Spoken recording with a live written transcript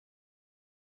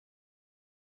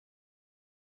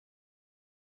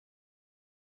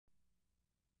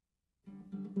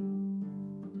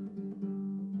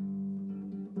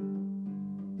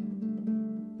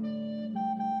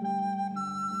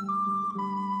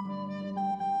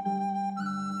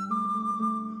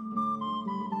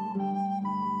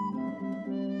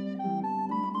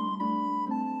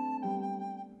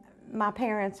My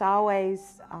parents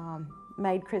always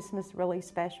made Christmas really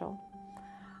special.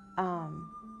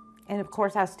 And of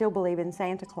course, I still believe in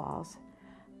Santa Claus.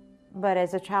 But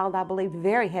as a child, I believed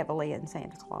very heavily in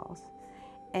Santa Claus.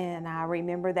 And I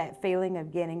remember that feeling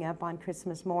of getting up on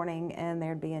Christmas morning and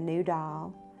there'd be a new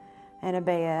doll and a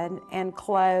bed and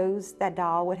clothes. That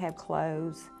doll would have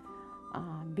clothes,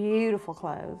 beautiful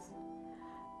clothes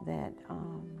that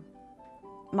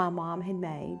my mom had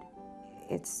made.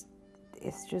 It's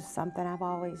just something I've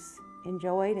always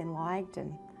enjoyed and liked,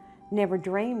 and never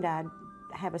dreamed I'd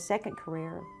have a second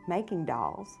career making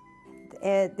dolls.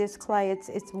 This clay, it's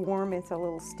warm, it's a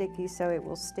little sticky, so it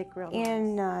will stick real nice.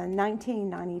 In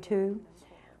 1992,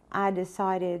 I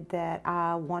decided that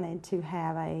I wanted to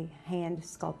have a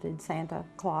hand-sculpted Santa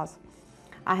Claus.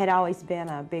 I had always been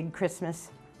a big Christmas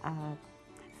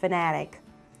fanatic,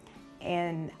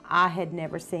 and I had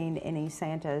never seen any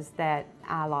Santas that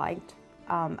I liked.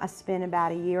 I spent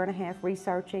about a year and a half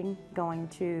researching, going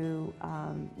to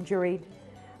juried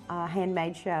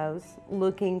handmade shows,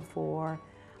 looking for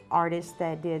artists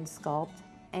that did sculpt.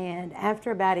 And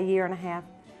after about a year and a half,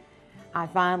 I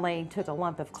finally took a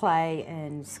lump of clay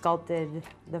and sculpted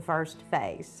the first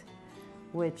face,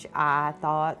 which I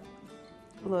thought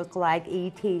looked like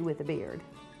E.T. with a beard.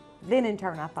 Then in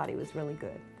turn, I thought he was really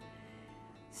good.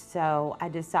 So I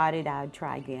decided I'd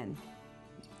try again.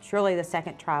 Surely the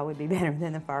second try would be better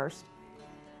than the first.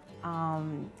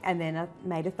 And then I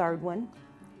made a third one,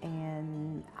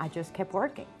 and I just kept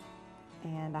working.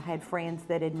 And I had friends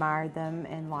that admired them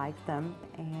and liked them,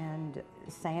 and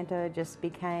Santa just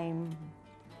became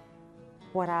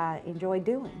what I enjoyed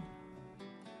doing.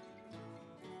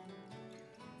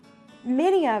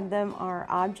 Many of them are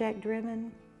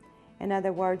object-driven. In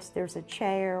other words, there's a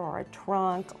chair or a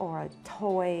trunk or a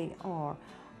toy or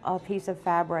a piece of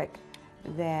fabric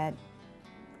that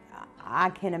I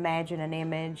can imagine an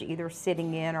image either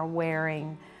sitting in or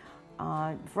wearing.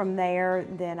 From there,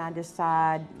 then I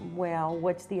decide, well,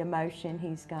 what's the emotion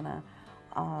he's gonna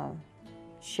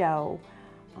show?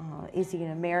 Is he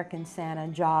an American Santa,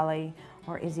 jolly,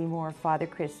 or is he more Father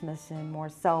Christmas and more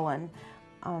sullen?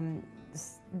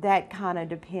 That kind of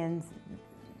depends.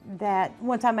 That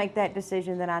once I make that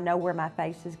decision, then I know where my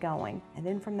face is going. And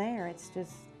then from there, it's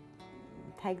just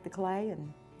take the clay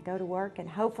and go to work, and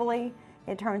hopefully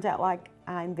it turns out like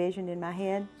I envisioned in my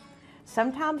head.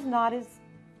 Sometimes not as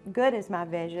good as my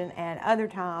vision, and other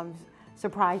times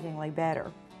surprisingly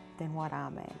better than what I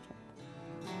imagined.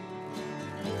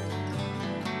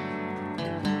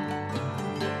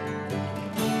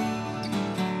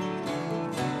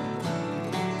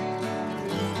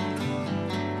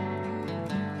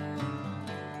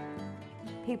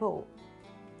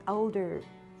 Older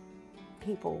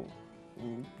people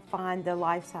find the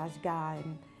life-size guy,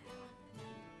 and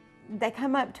they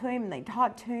come up to him and they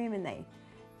talk to him, and they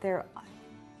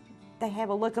have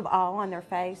a look of awe on their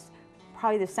face,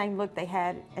 probably the same look they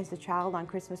had as a child on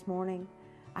Christmas morning.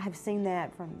 I have seen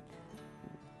that from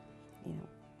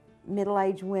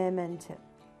middle-aged women to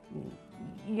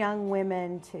young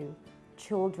women to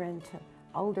children to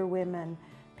older women.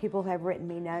 People have written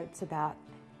me notes about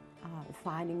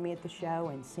finding me at the show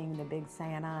and seeing the big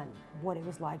Santa and what it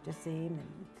was like to see him,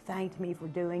 and thanked me for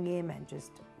doing him, and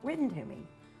just written to me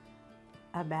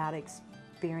about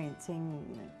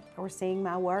experiencing or seeing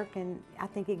my work, and I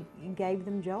think it gave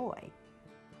them joy.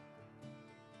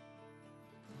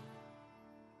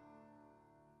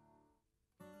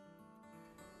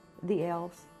 The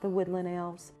elves, the woodland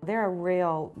elves, they're a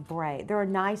real break. They're a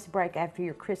nice break after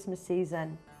your Christmas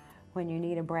season when you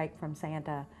need a break from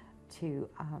Santa to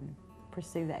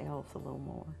pursue the elves a little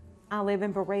more. I live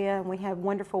in Berea, and we have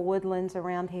wonderful woodlands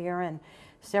around here, and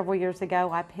several years ago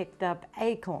I picked up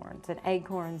acorns, and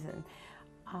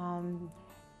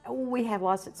we have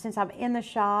lots since I'm in the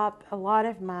shop. A lot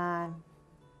of my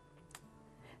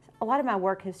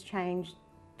work has changed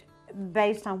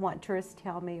based on what tourists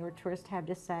tell me or tourists have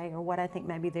to say, or what I think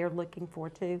maybe they're looking for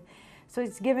too. So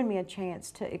it's given me a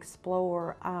chance to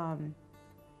explore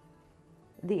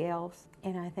the elves,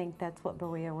 and I think that's what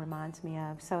Berea reminds me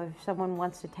of. So if someone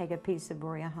wants to take a piece of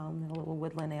Berea home, the little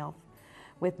woodland elf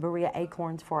with Berea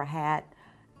acorns for a hat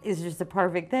is just the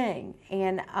perfect thing.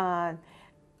 And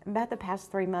about the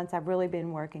past 3 months, I've really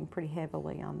been working pretty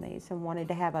heavily on these and wanted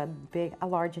to have a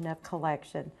large enough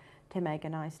collection to make a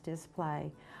nice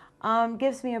display.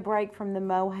 Gives me a break from the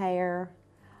mohair,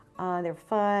 They're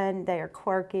fun, they are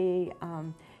quirky.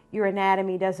 Your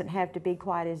anatomy doesn't have to be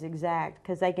quite as exact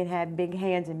because they can have big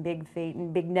hands and big feet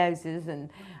and big noses, and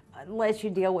lets you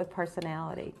deal with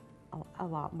personality a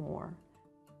lot more.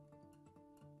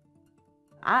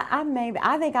 I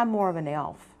think I'm more of an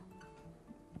elf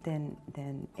than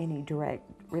any direct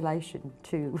relation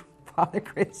to Father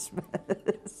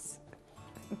Christmas.